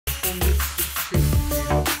हमने कुछ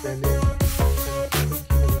पहले चेकिंग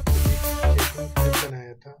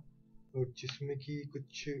बनाया था और जिसमें कि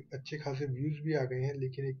कुछ अच्छे खासे व्यूज भी आ गए हैं,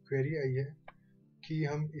 लेकिन एक क्वेरी आई है कि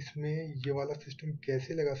हम इसमें ये वाला सिस्टम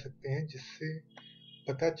कैसे लगा सकते हैं जिससे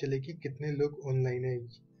पता चले कि कितने लोग ऑनलाइन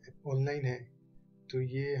है। तो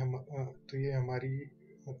ये हमारी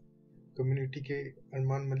कम्युनिटी के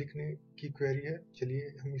अरमान मलिक ने की क्वेरी है। चलिए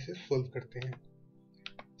हम इसे सॉल्व करते हैं।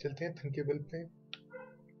 चलते हैं थंकेबल पे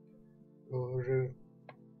और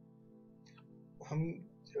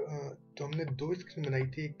हमने दो स्क्रीन बनाई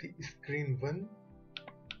थी, एक थी स्क्रीन 1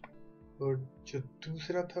 और जो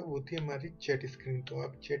दूसरा था वो थी हमारी चैट स्क्रीन। तो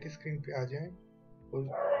आप चैट स्क्रीन पे आ जाएं और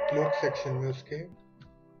क्लोज सेक्शन में उसके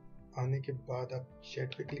आने के बाद आप चैट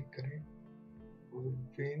पे क्लिक करें और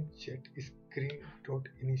when chat screen dot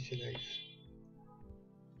initialise,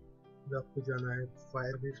 आपको जाना है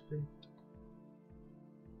फायरबेस पे,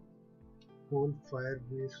 call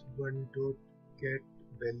Firebase 1 dot get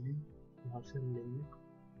value, वहाँ से हम लेंगे,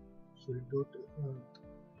 सॉरी डॉट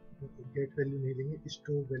गेट वैल्यू नहीं लेंगे,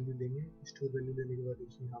 स्टोर वैल्यू लेंगे। स्टोर वैल्यू लेने के बाद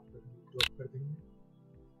उसे यहाँ पर ड्रॉप कर देंगे,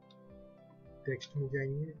 टेक्स्ट में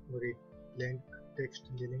जाएंगे और एक ब्लैंक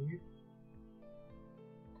टेक्स्ट ले लेंगे,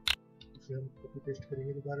 उसे हम कॉपी पेस्ट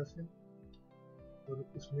करेंगे दोबारा से और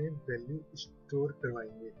उसमें वैल्यू स्टोर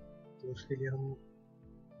करवाएंगे। तो उसके लिए हम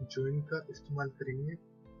ज्वाइन का इस्तेमाल करेंगे।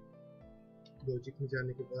 लॉजिक में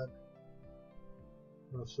जाने के बाद,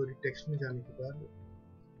 सॉरी टेक्स्ट में जाने के बाद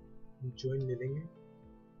हम ज्वाइन ले लेंगे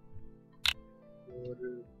और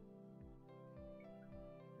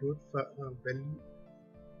डॉट वैल्यू,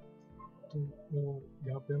 तो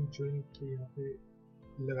यहाँ पे हम ज्वाइन के यहाँ पे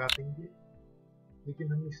लगा देंगे,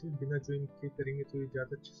 लेकिन हम इसे बिना ज्वाइन के करेंगे तो ये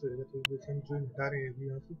ज़्यादा अच्छे से होगा। तो जैसे हम ज्वाइन हटा रहे हैं अभी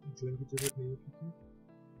यहाँ से, ज्वाइन की जरूरत नहीं है क्योंकि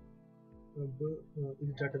अब इस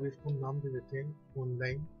डाटाबेस को हम नाम दे देते हैं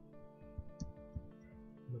online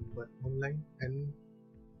number, online N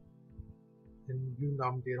you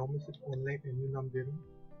नाम दे रहा हूँ मैं, सिर्फ ऑनलाइन एन यू नाम दे रहा हूँ।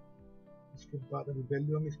 उसके बाद अभी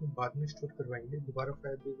वैल्यू हम इसमें बाद में स्टोर करवाएंगे। दोबारा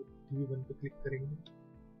फायरबेस TV1 पे क्लिक करेंगे,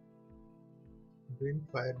 when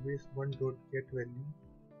Firebase 1 dot get value,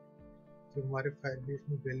 जब हमारे फायरबेस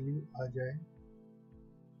में वैल्यू आ जाए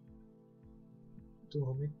तो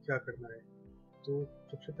हमें क्या करना है। तो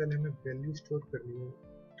सबसे पहले हमें वैल्यू स्टोर करनी है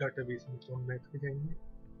डाटाबेस में। तो हम मैथ पे जाएंगे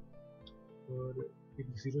और एक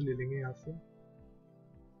 0 ले लेंगे यहाँ से,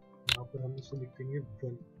 यहाँ पर हम इसे लिख देंगे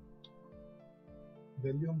 1,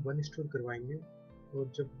 वैल्यू हम 1 स्टोर करवाएंगे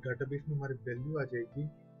और जब डाटाबेस में हमारी वैल्यू आ जाएगी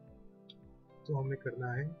तो हमें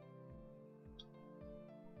करना है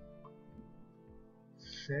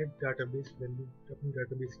सेट डाटाबेस वैल्यू। अपनी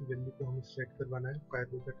डाटाबेस की वैल्यू को हमें सेट करवाना है।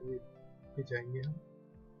 फायरबेस डाटाबेस पे जाएंगे हम,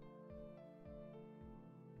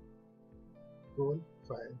 call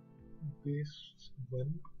Firebase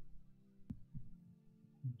 1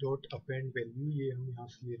 dot append value, ये हम यहाँ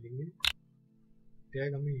से ले लेंगे।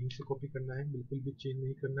 टैग हमें यहीं से कॉपी करना है, बिल्कुल भी चेंज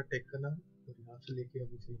नहीं करना टैग का नाम, और यहाँ से लेके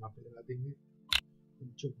हम इसे यहाँ पे लगा देंगे।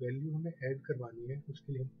 जो वैल्यू हमें ऐड करवानी है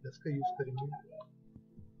उसके लिए हम प्लस का यूज करेंगे।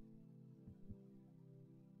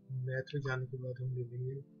 मैथ में जाने के बाद हम ले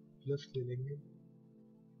लेंगे प्लस, ले लेंगे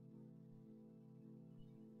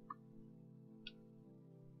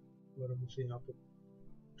और हम इसे यहाँ पे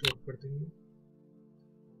ड्रॉप कर देंगे।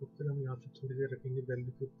 तो फिर हम यहाँ से थोड़ी देर रखेंगे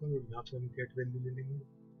वैल्यू के ऊपर और यहाँ पे हम गेट वैल्यू ले लेंगे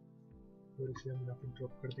और इसे हम यहाँ पे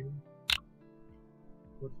ड्रॉप कर देंगे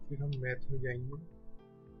और फिर हम मैथ में जाएंगे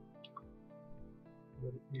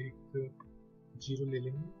और एक 0 ले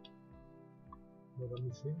लेंगे और हम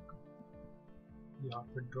इसे यहाँ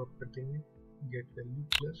पर ड्रॉप कर देंगे, गेट वैल्यू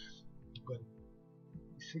प्लस 1।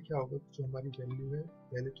 इससे क्या होगा, जो हमारी वैल्यू है,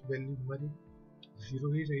 पहले तो वैल्यू हमारी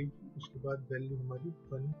 0 ही रहेगी, उसके बाद वैल्यू हमारी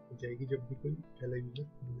 1 हो जाएगी जब भी कोई पहला यूजर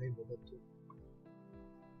ऑनलाइन होगा। तो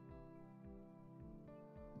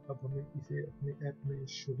अब हमें इसे अपने ऐप में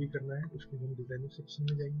शो भी करना है। उसके लिए हम डिजाइनर सेक्शन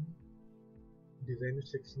में जाएंगे। डिजाइनर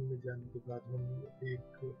सेक्शन में जाने के बाद हम एक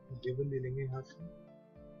लेबल ले लेंगे यहाँ से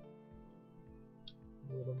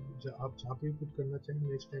और हम आप जहाँ पे पुट करना चाहें,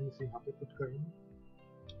 मैं इस टाइम इसे यहाँ पे पुट कर रहा हूँ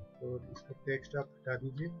और इसका टेक्स्ट आप हटा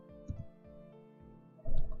दीजिए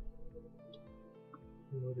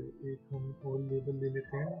और एक हम और लेबल ले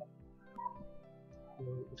लेते हैं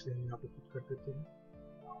और इसे हम यहाँ पे पुट कर देते हैं।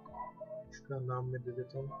 इसका नाम मैं दे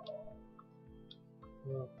देता हूँ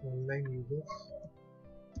ऑनलाइन यूजर्स,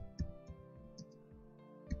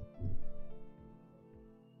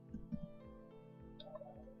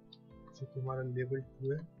 जो हमारा लेवल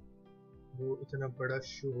 2 है वो इतना बड़ा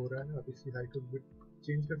शो हो रहा है। अब इसकी हाइट और विड्थ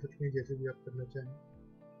चेंज कर सकते हैं जैसे भी आप करना चाहें।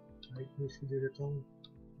 हाइट में इसकी दे देता हूँ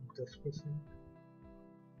 10%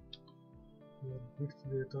 और विड्थ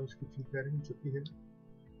दे देता हूँ इसकी 3 पैरेंट जो कि है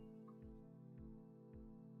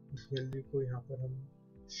उस वैल्यू को यहाँ पर हम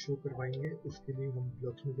शो करवाएंगे। उसके लिए हम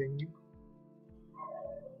ब्लॉक्स में जाएंगे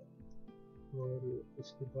और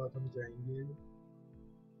उसके बाद हम जाएंगे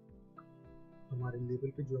हमारे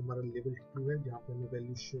लेवल पे, जो हमारा लेवल 2 है, जहाँ पे हमें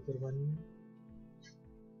वैल्यू शो करवानी है।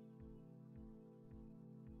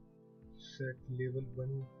 Set level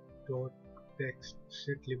 1 dot text,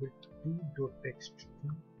 set level 2 dot text 2,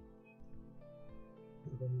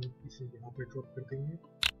 और हम इसे यहाँ पे ड्रॉप कर देंगे।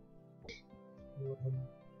 और हम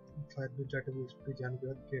फायरबेस डाटाबेस पे जाने के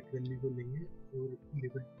बाद गेट वैल्यू को लेंगे और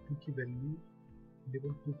लेवल 2 की वैल्यू,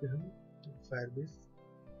 लेवल 2 पे हम फायरबेस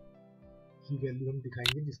की वैल्यू हम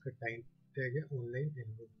दिखाएंगे, जिसका टाइम टैग है ऑनलाइन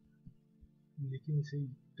एनुअल। लेकिन इसे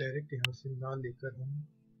डायरेक्ट यहाँ से ना लेकर हम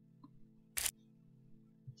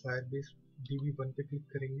फायरबेस db1 पे क्लिक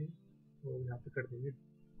करेंगे और यहाँ पे कर देंगे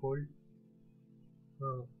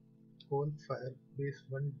call Firebase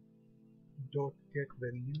 1 dot get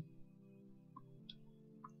value,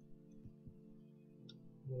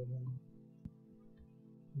 और हम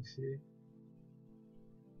इसे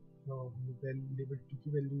लेवल 2 की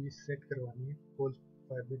वैल्यू सेट करवानी है, call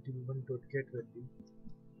Firebase db1 dot get value.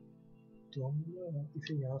 तो हम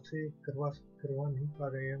इसे यहाँ से करवा नहीं पा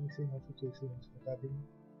रहे हैं हम इसे यहाँ से, तो इसे यहाँ से हटा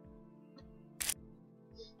देंगे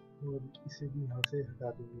और इसे भी यहाँ से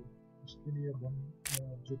हटा देंगे। उसके लिए अब हम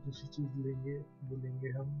जो दूसरी चीज़ लेंगे वो लेंगे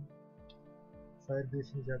हम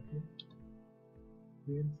फायरबेस में जाके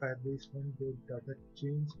फायरबेस 1 डॉट डाटा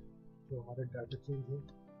चेंज, जो हमारा डाटा चेंज है।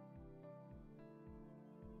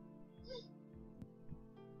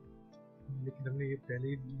 लेकिन हमने ये पहले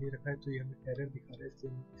ही ले रखा है तो ये हमें एरर दिखा रहा है,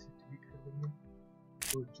 इसलिए हम इसे डिलीट कर देंगे।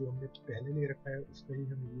 तो जो हमने पहले ले रखा है उसका ही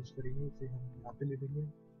हम यूज़ करेंगे, उसे हम यहाँ पे ले लेंगे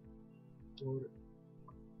और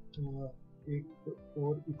एक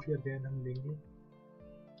और इफ या देन हम लेंगे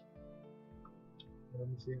और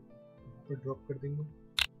हम इसे यहाँ पर ड्रॉप कर देंगे।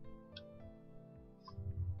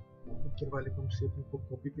 ऊपर वाले को हम सिर्फ को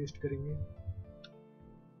कॉपी पेस्ट करेंगे और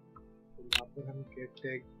यहाँ पर हम गेट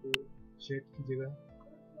टैग को चेट की जगह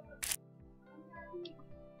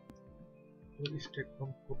और इस टैग को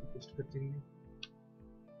हम कॉपी पेस्ट कर देंगे।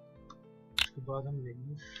 उसके बाद हम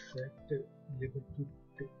लेंगे सेट लेवल 2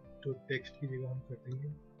 तो टेक्स्ट की जगह हम कर देंगे,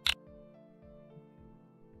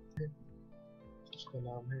 उसका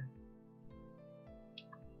नाम है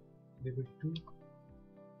लेवल 2।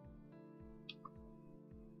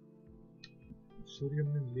 सॉरी,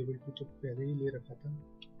 हमने लेवल 2 तो पहले ही ले रखा था।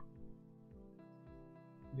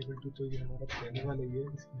 लेवल 2 तो ये हमारा पहले वाला ही है,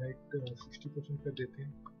 इसकी हाइट 60% कर देते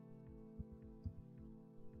हैं।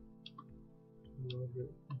 और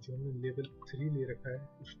जो हमने लेवल 3 ले रखा है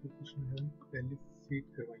उसको उसमें हम पहले फीड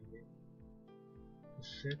करवाएंगे। तो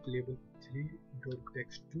set level 3 dot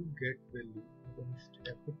text to get value, तो हम इस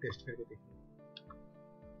टैब को टेस्ट करके देखेंगे।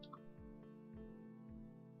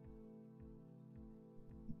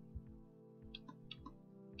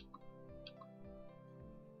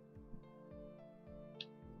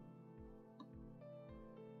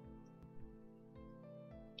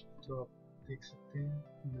 तो आप देख सकते हैं,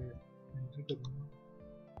 मैं एंटर करूँगा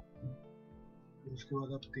और उसके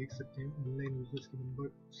बाद आप देख सकते हैं ऑनलाइन यूजर्स की नंबर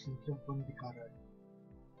संख्या 1 दिखा रहा है।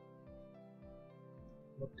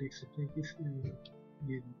 आप देख सकते हैं कि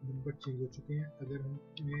ये नंबर चेंज हो चुके हैं। अगर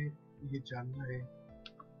हमें ये जानना है,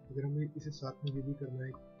 अगर हमें इसे साथ में ये भी करना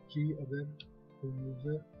है कि अगर कोई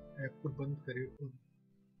यूज़र ऐप को बंद करे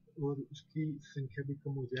और उसकी संख्या भी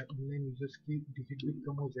कम हो जाए, ऑनलाइन यूजर्स की डिजिट भी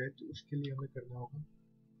कम हो जाए, तो उसके लिए हमें करना होगा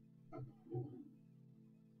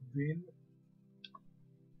when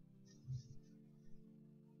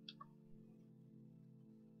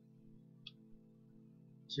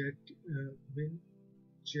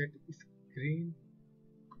chat screen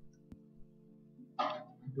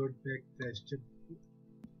dot back press,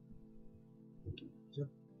 जब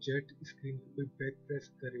चैट स्क्रीन पर कोई बैक प्रेस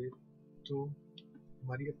करे तो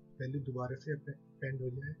हमारी वैल्यू दोबारा से अपेंड हो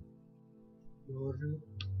जाए। और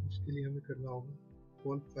उसके लिए हमें करना होगा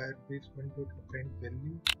call Firebase 1 dot append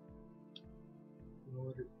value,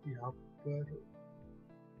 और यहाँ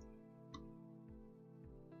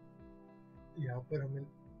पर हमें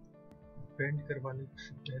अपेंड करवाने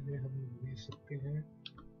से पहले हम ले सकते हैं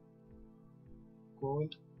call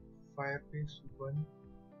Firebase 1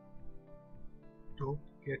 dot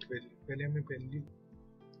get value. पहले हमें वैल्यू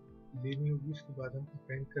लेनी होगी, उसके बाद हम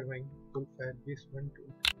अपेंड करवाएंगे call Firebase 1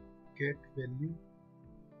 dot get value,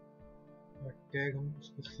 और टैग हम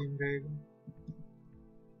उसको सेम रहेगा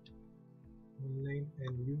ऑनलाइन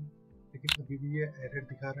एनयू। लेकिन अभी भी ये एरर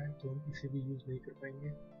दिखा रहा है तो हम इसे भी यूज़ नहीं कर पाएंगे।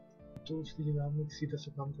 तो उसकी जगह हम एक सीधा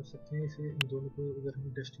सा काम कर सकते हैं, इसे इन दोनों को अगर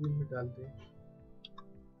हम डस्टबिन में डाल दें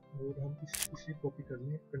और हम इसे कॉपी कर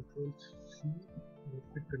लें, कंट्रोल C और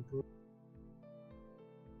फिर कंट्रोल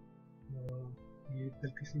ये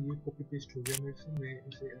गलती से ये कॉपी पेस्ट हो गया मेरे से, मैं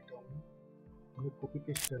इसे हटाऊंगा। हमें कॉपी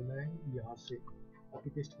पेस्ट करना है, यहाँ से कॉपी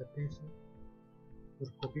पेस्ट करते हैं इसे, और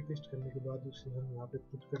कॉपी पेस्ट करने के बाद उसे हम यहाँ पे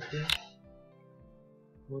पुट करते हैं,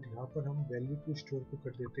 और यहाँ पर हम वैल्यू टू स्टोर को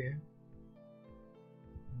कर देते हैं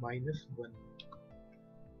 -1।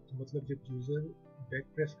 तो मतलब जब यूज़र बैक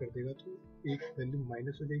प्रेस कर देगा तो एक वैल्यू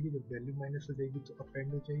माइनस हो जाएगी, जब वैल्यू माइनस हो जाएगी तो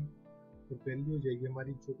अपेंड हो जाएगी, तो वैल्यू हो जाएगी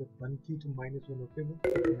हमारी जो अगर 1 थी तो -1 होकर वो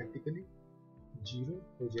ऑटोमेटिकली 0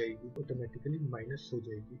 हो जाएगी, ऑटोमेटिकली माइनस हो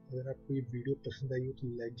जाएगी। अगर आपको ये वीडियो पसंद आई हो तो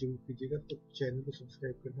लाइक जरूर कीजिएगा, तो चैनल को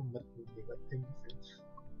सब्सक्राइब करना मत भूलिएगा। Thank you friends.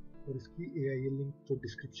 और इसकी AIA लिंक तो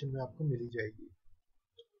डिस्क्रिप्शन में आपको मिल ही जाएगी।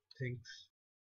 थैंक्स।